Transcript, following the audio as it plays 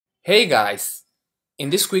Hey guys!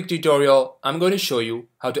 In this quick tutorial, I'm going to show you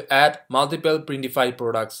how to add multiple Printify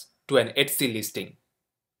products to an Etsy listing.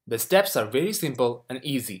 The steps are very simple and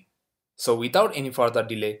easy. So without any further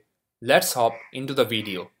delay, let's hop into the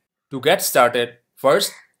video. To get started,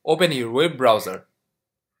 first open your web browser.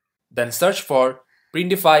 Then search for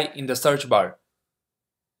Printify in the search bar.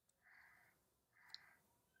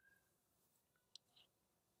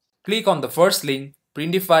 Click on the first link,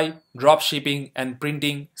 Printify Dropshipping and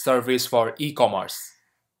Printing Service for E-commerce.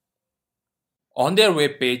 On their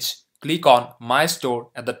web page, click on My Store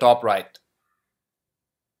at the top right.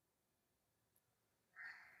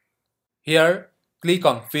 Here, click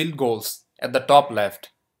on Field Goals at the top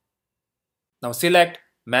left. Now select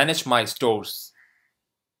Manage My Stores.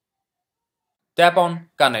 Tap on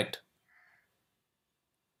Connect.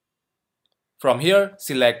 From here,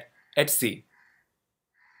 select Etsy.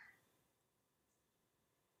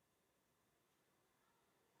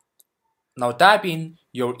 Now type in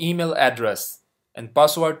your email address and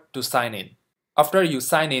password to sign in. After you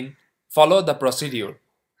sign in, follow the procedure.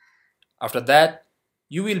 After that,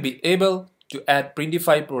 you will be able to add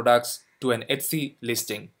Printify products to an Etsy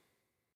listing.